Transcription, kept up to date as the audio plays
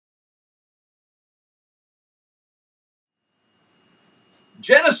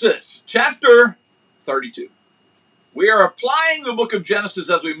Genesis chapter 32. We are applying the book of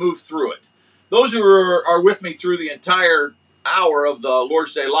Genesis as we move through it. Those who are with me through the entire hour of the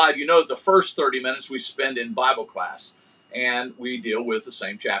Lord's Day Live, you know that the first 30 minutes we spend in Bible class. And we deal with the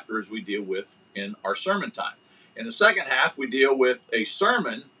same chapter as we deal with in our sermon time. In the second half, we deal with a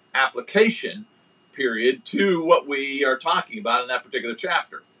sermon application period to what we are talking about in that particular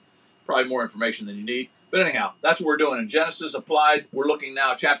chapter. Probably more information than you need. But anyhow, that's what we're doing in Genesis applied. We're looking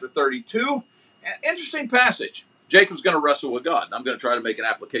now at chapter 32. An interesting passage. Jacob's going to wrestle with God. I'm going to try to make an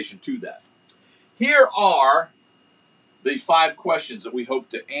application to that. Here are the 5 questions that we hope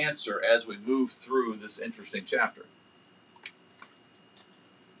to answer as we move through this interesting chapter.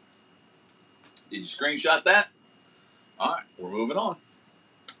 Did you screenshot that? All right, we're moving on.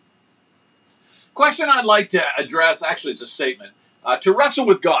 Question I'd like to address, actually it's a statement. To wrestle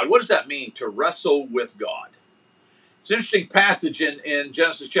with God. What does that mean, to wrestle with God? It's an interesting passage in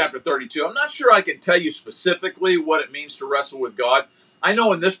Genesis chapter 32. I'm not sure I can tell you specifically what it means to wrestle with God. I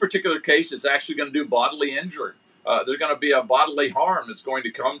know in this particular case, it's actually going to do bodily injury. There's going to be a bodily harm that's going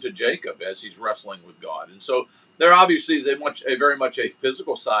to come to Jacob as he's wrestling with God. And so there obviously is very much a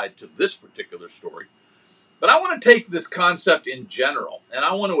physical side to this particular story. But I want to take this concept in general, and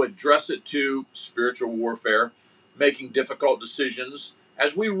I want to address it to spiritual warfare, making difficult decisions,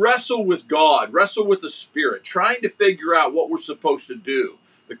 as we wrestle with God, wrestle with the Spirit, trying to figure out what we're supposed to do,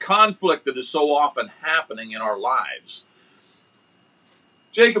 the conflict that is so often happening in our lives.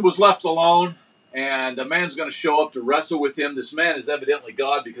 Jacob was left alone, and a man's going to show up to wrestle with him. This man is evidently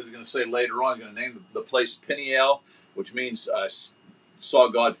God, because he's going to say later on, he's going to name the place Peniel, which means saw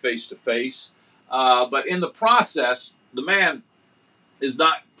God face to face. But in the process, the man is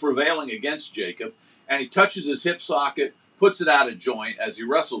not prevailing against Jacob, and he touches his hip socket, puts it out of joint as he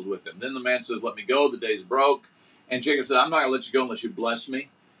wrestles with him. Then the man says, "Let me go, the day's broke." And Jacob said, "I'm not going to let you go unless you bless me."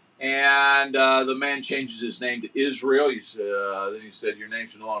 And the man changes his name to Israel. Then he said, "Your name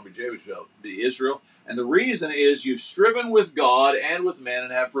should no longer be Jacob, it shall be Israel. And the reason is you've striven with God and with men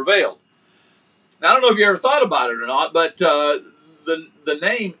and have prevailed." Now, I don't know if you ever thought about it or not, but the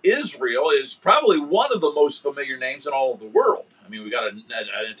name Israel is probably one of the most familiar names in all of the world. I mean, we got an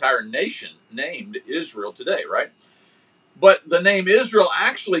entire nation named Israel today, right? But the name Israel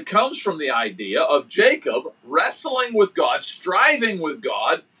actually comes from the idea of Jacob wrestling with God, striving with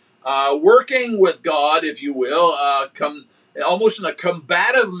God, working with God, if you will, almost in a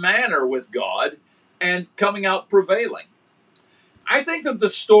combative manner with God, and coming out prevailing. I think that the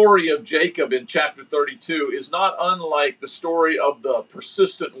story of Jacob in chapter 32 is not unlike the story of the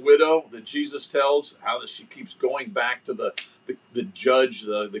persistent widow that Jesus tells, how that she keeps going back to the judge,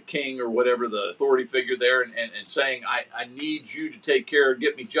 the king, or whatever, the authority figure there, and saying, I need you to take care and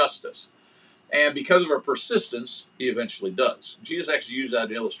get me justice. And because of her persistence, he eventually does. Jesus actually used that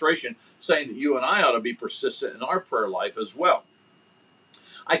in illustration, saying that you and I ought to be persistent in our prayer life as well.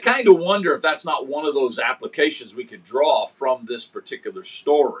 I kind of wonder if that's not one of those applications we could draw from this particular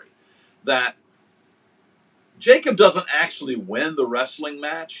story. That Jacob doesn't actually win the wrestling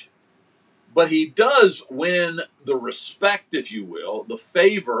match, but he does win the respect, if you will, the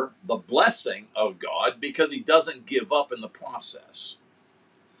favor, the blessing of God, because he doesn't give up in the process.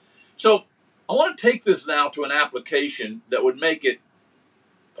 So I want to take this now to an application that would make it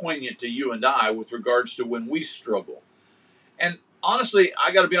poignant to you and I with regards to when we struggle. And honestly,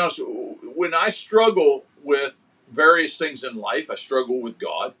 I got to be honest, when I struggle with various things in life, I struggle with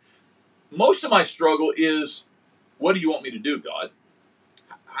God. Most of my struggle is, what do you want me to do, God?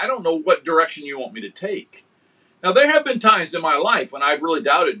 I don't know what direction you want me to take. Now, there have been times in my life when I've really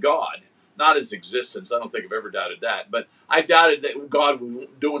doubted God, not his existence. I don't think I've ever doubted that, but I doubted that God was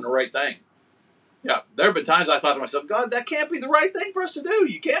doing the right thing. Yeah, there have been times I thought to myself, God, that can't be the right thing for us to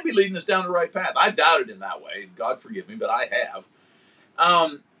do. You can't be leading us down the right path. I've doubted in that way. God forgive me, but I have.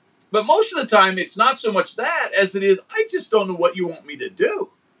 But most of the time, it's not so much that as it is, I just don't know what you want me to do.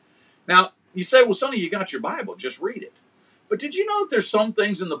 Now, you say, well, Sonny, you got your Bible. Just read it. But did you know that there's some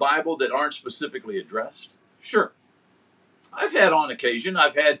things in the Bible that aren't specifically addressed? Sure. I've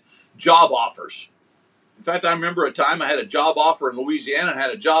had job offers. In fact, I remember a time I had a job offer in Louisiana and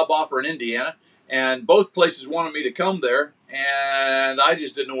had a job offer in Indiana, and both places wanted me to come there, and I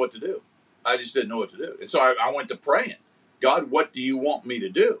just didn't know what to do. And so I went to praying. God, what do you want me to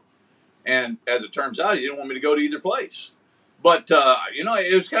do? And as it turns out, he didn't want me to go to either place. But,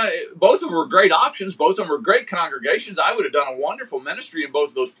 it was both of them were great options. Both of them were great congregations. I would have done a wonderful ministry in both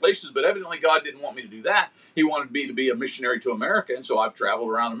of those places, but evidently God didn't want me to do that. He wanted me to be a missionary to America, and so I've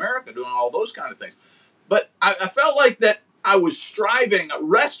traveled around America doing all those kind of things. But I felt like that I was striving,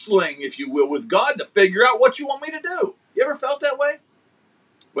 wrestling, if you will, with God to figure out what you want me to do. You ever felt that way?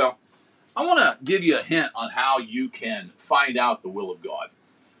 Well, I want to give you a hint on how you can find out the will of God.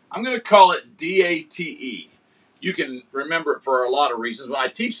 I'm going to call it DATE. You can remember it for a lot of reasons. When I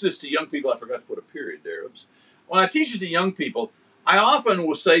teach this to young people, I forgot to put a period there. Oops. When I teach it to young people, I often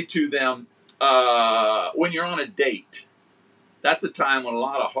will say to them, when you're on a date, that's a time when a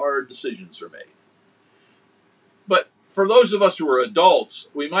lot of hard decisions are made. But for those of us who are adults,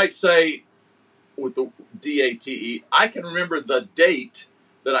 we might say with the DATE, I can remember the date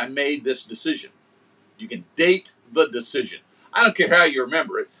that I made this decision. You can date the decision. I don't care how you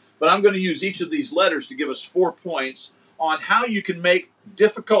remember it, but I'm going to use each of these letters to give us 4 points on how you can make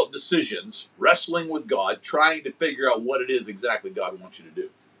difficult decisions, wrestling with God, trying to figure out what it is exactly God wants you to do.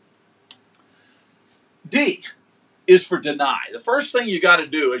 D is for deny. The first thing you got to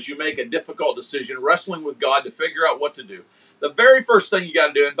do as you make a difficult decision, wrestling with God to figure out what to do. The very first thing you got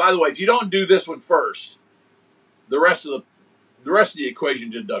to do, and by the way, if you don't do this one first, the rest of the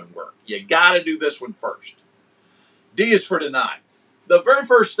equation just doesn't work. You got to do this one first. D is for deny. The very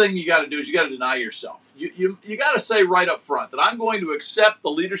first thing you got to do is you got to deny yourself. You got to say right up front that I'm going to accept the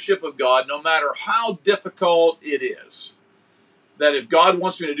leadership of God no matter how difficult it is. That if God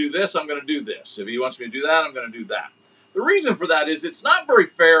wants me to do this, I'm going to do this. If he wants me to do that, I'm going to do that. The reason for that is it's not very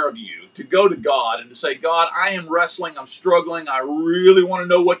fair of you to go to God and to say, God, I am wrestling, I'm struggling, I really want to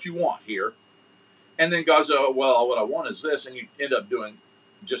know what you want here. And then God says, oh, well, what I want is this, and you end up doing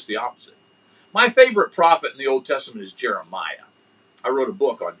just the opposite. My favorite prophet in the Old Testament is Jeremiah. I wrote a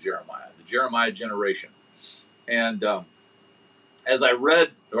book on Jeremiah, the Jeremiah generation. And as I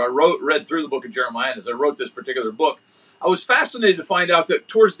read through the book of Jeremiah, and as I wrote this particular book, I was fascinated to find out that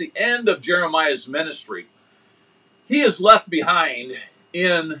towards the end of Jeremiah's ministry, he is left behind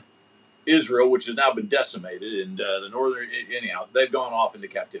in Israel, which has now been decimated, and the northern, anyhow, they've gone off into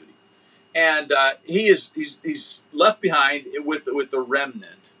captivity. And he's left behind with the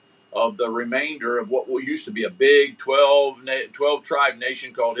remnant of the remainder of what used to be a big 12-tribe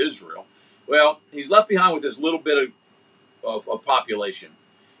nation called Israel. Well, he's left behind with this little bit of population.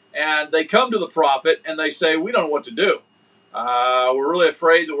 And they come to the prophet and they say, we don't know what to do. We're really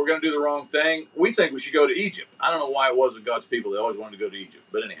afraid that we're going to do the wrong thing. We think we should go to Egypt. I don't know why it was with God's people. They always wanted to go to Egypt.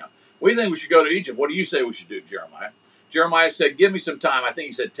 But anyhow, we think we should go to Egypt. What do you say we should do, Jeremiah? Jeremiah said, give me some time. I think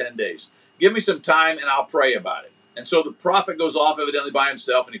he said 10 days. Give me some time and I'll pray about it. And so the prophet goes off evidently by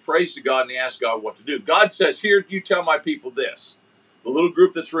himself and he prays to God and he asks God what to do. God says, here, you tell my people this. The little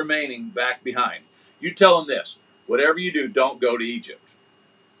group that's remaining back behind. You tell them this. Whatever you do, don't go to Egypt.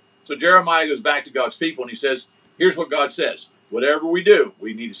 So Jeremiah goes back to God's people and he says, here's what God says. Whatever we do,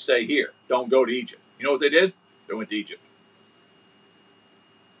 we need to stay here. Don't go to Egypt. You know what they did? They went to Egypt.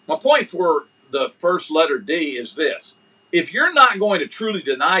 My point for the first letter D is this. If you're not going to truly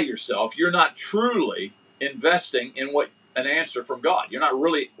deny yourself, you're not truly investing in an answer from God. You're not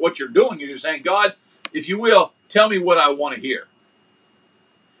really, what you're doing, you're just saying, God, if you will, tell me what I want to hear.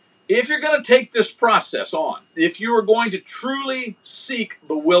 If you're going to take this process on, if you are going to truly seek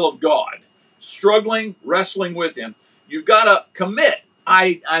the will of God, struggling, wrestling with him, you've got to commit.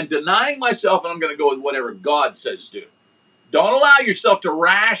 I'm denying myself and I'm going to go with whatever God says do. Don't allow yourself to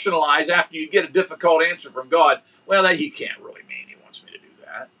rationalize after you get a difficult answer from God. Well, that he can't really mean he wants me to do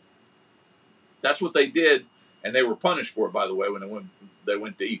that. That's what they did, and they were punished for it, by the way, when they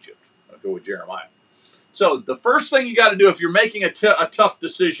went to Egypt. I'll go with Jeremiah. So the first thing you got to do if you're making a tough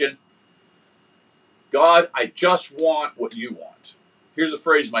decision, God, I just want what you want. Here's a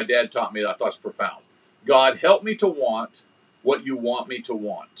phrase my dad taught me that I thought was profound. God, help me to want what you want me to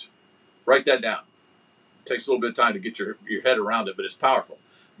want. Write that down. It takes a little bit of time to get your head around it, but it's powerful.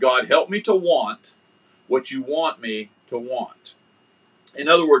 God, help me to want what you want me to want. In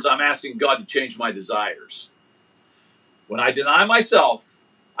other words, I'm asking God to change my desires. When I deny myself,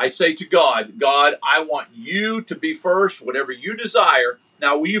 I say to God, God, I want you to be first, whatever you desire.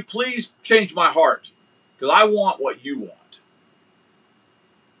 Now, will you please change my heart? Because I want what you want.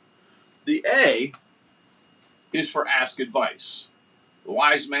 The A is for ask advice. The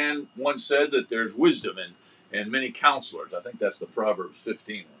wise man once said that there's wisdom in many counselors. I think that's the Proverbs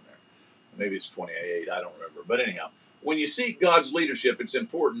 15 one there. Maybe it's 28, I don't remember. But anyhow, when you seek God's leadership, it's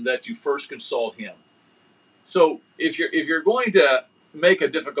important that you first consult him. So if you're going to make a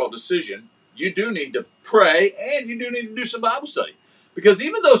difficult decision, you do need to pray and you do need to do some Bible study. Because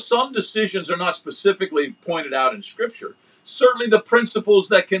even though some decisions are not specifically pointed out in Scripture, certainly the principles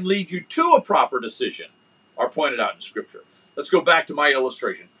that can lead you to a proper decision are pointed out in Scripture. Let's go back to my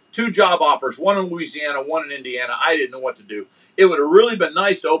illustration. 2 job offers, one in Louisiana, one in Indiana. I didn't know what to do. It would have really been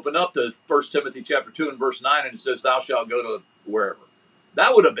nice to open up to 1 Timothy chapter 2 and verse 9, and it says, thou shalt go to wherever.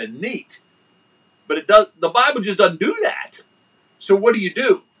 That would have been neat. But the Bible just doesn't do that. So what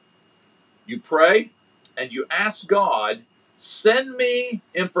do? You pray and you ask God, send me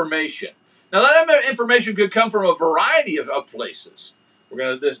information. Now that information could come from a variety of places. We're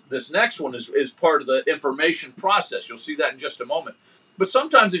going to this next one is part of the information process. You'll see that in just a moment. But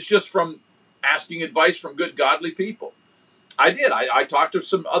sometimes it's just from asking advice from good godly people. I talked to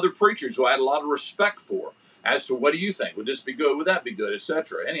some other preachers who I had a lot of respect for as to what do you think? Would this be good? Would that be good?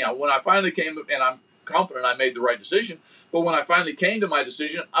 Etc. Anyhow, when I finally came, and I'm confident I made the right decision, but when I finally came to my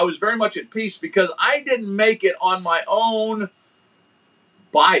decision, I was very much at peace because I didn't make it on my own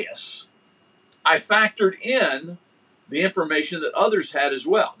bias. I factored in the information that others had as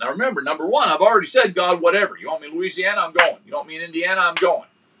well. Now remember, number one, I've already said, God, whatever. You want me in Louisiana? I'm going. You want me in Indiana? I'm going.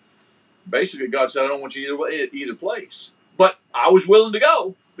 Basically, God said, I don't want you either place. But I was willing to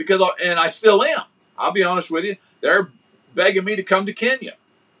go, and I still am. I'll be honest with you. They're begging me to come to Kenya.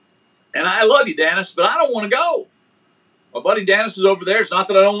 And I love you, Dennis, but I don't want to go. My buddy Dennis is over there. It's not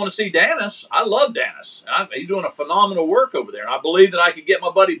that I don't want to see Dennis. I love Dennis. And he's doing a phenomenal work over there. And I believe that I could get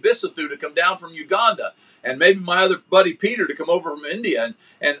my buddy Bisathu to come down from Uganda, and maybe my other buddy Peter to come over from India,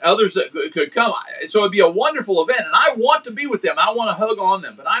 and others that could come. So it'd be a wonderful event. And I want to be with them. I want to hug on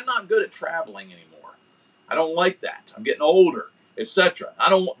them. But I'm not good at traveling anymore. I don't like that. I'm getting older, etc.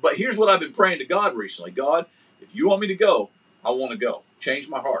 But here's what I've been praying to God recently. God, if you want me to go, I want to go. Change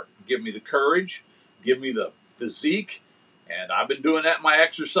my heart. Give me the courage. Give me the physique. And I've been doing that in my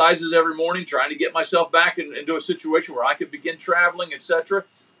exercises every morning, trying to get myself back into a situation where I could begin traveling, etc.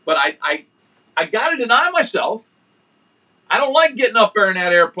 But I got to deny myself. I don't like getting up there in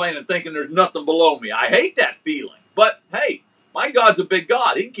that airplane and thinking there's nothing below me. I hate that feeling. But hey, my God's a big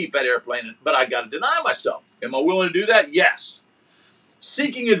God. He can keep that airplane, but I got to deny myself. Am I willing to do that? Yes.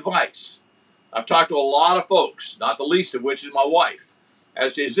 Seeking advice. I've talked to a lot of folks, not the least of which is my wife,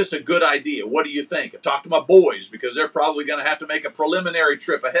 as to, is this a good idea? What do you think? I've talked to my boys because they're probably going to have to make a preliminary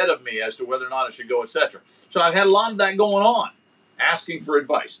trip ahead of me as to whether or not I should go, etc. So I've had a lot of that going on, asking for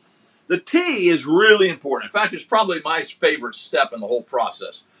advice. The T is really important. In fact, it's probably my favorite step in the whole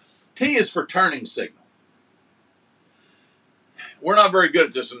process. T is for turning signal. We're not very good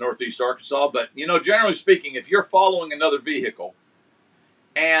at this in Northeast Arkansas, but, generally speaking, if you're following another vehicle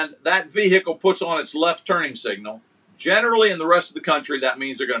and that vehicle puts on its left turning signal, generally in the rest of the country, that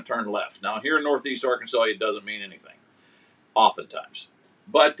means they're going to turn left. Now, here in Northeast Arkansas, it doesn't mean anything, oftentimes.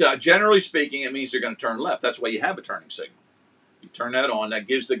 But generally speaking, it means they're going to turn left. That's why you have a turning signal. You turn that on. That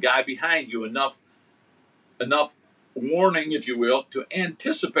gives the guy behind you enough warning, if you will, to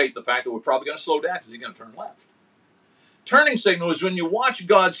anticipate the fact that we're probably going to slow down because he's going to turn left. Turning signal is when you watch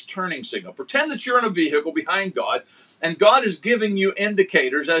God's turning signal. Pretend that you're in a vehicle behind God, and God is giving you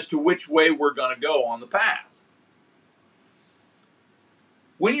indicators as to which way we're going to go on the path.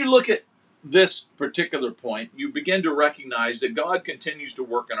 When you look at this particular point, you begin to recognize that God continues to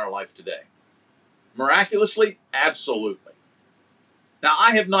work in our life today. Miraculously? Absolutely. Now,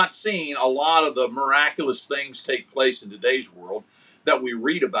 I have not seen a lot of the miraculous things take place in today's world that we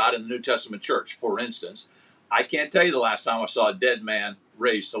read about in the New Testament church. For instance, I can't tell you the last time I saw a dead man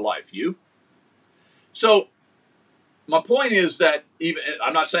raised to life. You? So, my point is that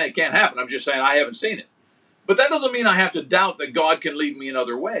I'm not saying it can't happen. I'm just saying I haven't seen it. But that doesn't mean I have to doubt that God can lead me in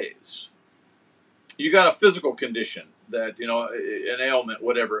other ways. You got a physical condition that, an ailment,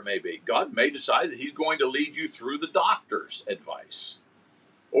 whatever it may be. God may decide that he's going to lead you through the doctor's advice.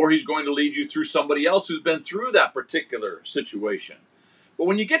 Or he's going to lead you through somebody else who's been through that particular situation. But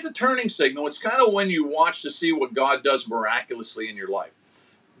when you get to turning signal, it's kind of when you watch to see what God does miraculously in your life.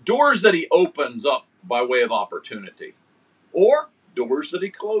 Doors that he opens up by way of opportunity. Or doors that he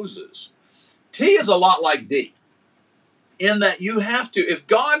closes. T is a lot like D. In that you have to, if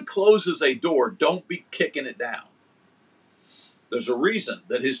God closes a door, don't be kicking it down. There's a reason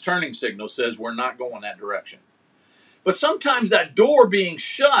that his turning signal says we're not going that direction. But sometimes that door being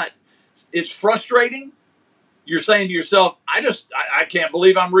shut, it's frustrating. You're saying to yourself, I can't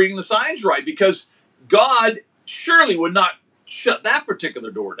believe I'm reading the signs right, because God surely would not shut that particular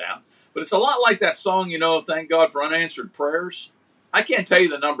door down. But it's a lot like that song, thank God for unanswered prayers. I can't tell you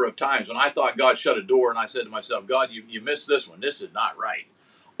the number of times when I thought God shut a door and I said to myself, God, you missed this one. This is not right.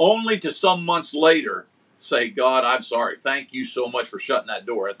 Only to some months later say, God, I'm sorry. Thank you so much for shutting that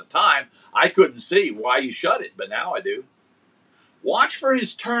door. At the time, I couldn't see why you shut it, but now I do. Watch for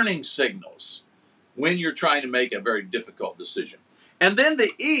his turning signals when you're trying to make a very difficult decision. And then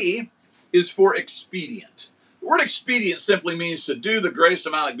the E is for expedient. The word expedient simply means to do the greatest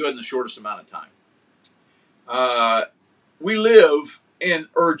amount of good in the shortest amount of time. We live in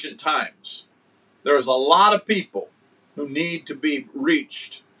urgent times. There's a lot of people who need to be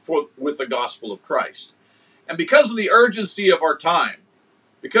reached with the gospel of Christ. And because of the urgency of our time,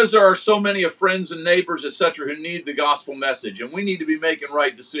 because there are so many of friends and neighbors, etc., who need the gospel message, and we need to be making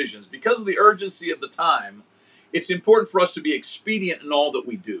right decisions, because of the urgency of the time, it's important for us to be expedient in all that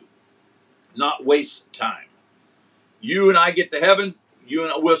we do, not waste time. You and I get to heaven,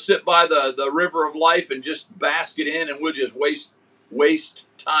 we'll sit by the river of life and just bask it in, and we'll just waste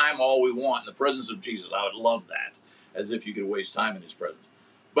time all we want in the presence of Jesus. I would love that, as if you could waste time in his presence.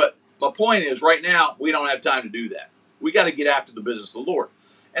 But my point is, right now, we don't have time to do that. We got to get after the business of the Lord.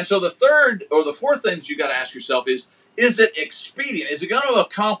 And so the third or the fourth thing that you got to ask yourself is it expedient? Is it going to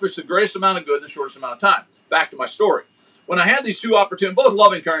accomplish the greatest amount of good in the shortest amount of time? Back to my story. When I had these two opportunities, both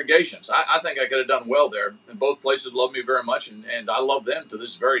loving congregations, I think I could have done well there. And both places love me very much, and I love them to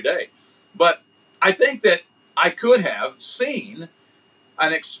this very day. But I think that I could have seen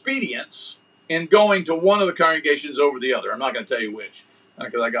an expedience in going to one of the congregations over the other. I'm not going to tell you which,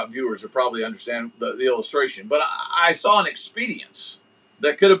 because I got viewers who probably understand the illustration. But I saw an expedience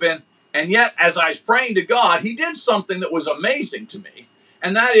that could have been, and yet as I was praying to God, he did something that was amazing to me,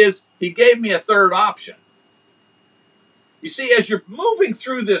 and that is he gave me a third option. You see, as you're moving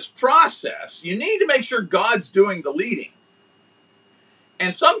through this process, you need to make sure God's doing the leading.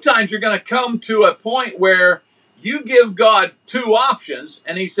 And sometimes you're going to come to a point where you give God two options,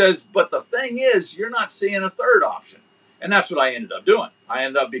 and he says, but the thing is, you're not seeing a third option. And that's what I ended up doing. I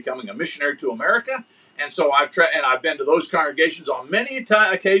ended up becoming a missionary to America. And so I've been to those congregations on many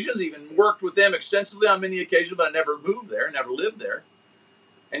occasions, even worked with them extensively on many occasions, but I never moved there, never lived there.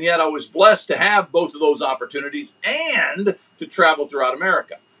 And yet I was blessed to have both of those opportunities and to travel throughout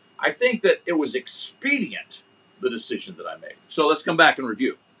America. I think that it was expedient, the decision that I made. So let's come back and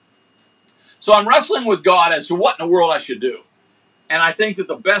review. So I'm wrestling with God as to what in the world I should do. And I think that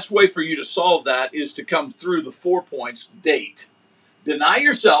the best way for you to solve that is to come through the 4 points. Date. Deny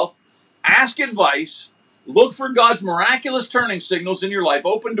yourself. Ask advice. Look for God's miraculous turning signals in your life.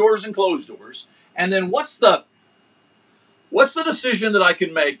 Open doors and closed doors. And then what's the decision that I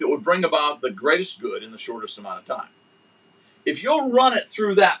can make that would bring about the greatest good in the shortest amount of time? If you'll run it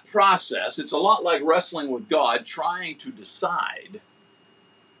through that process, it's a lot like wrestling with God, trying to decide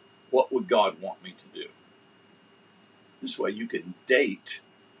what would God want me to do. This way you can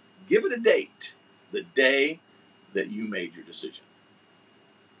give it a date, the day that you made your decision.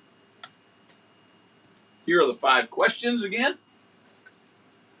 Here are the 5 questions again.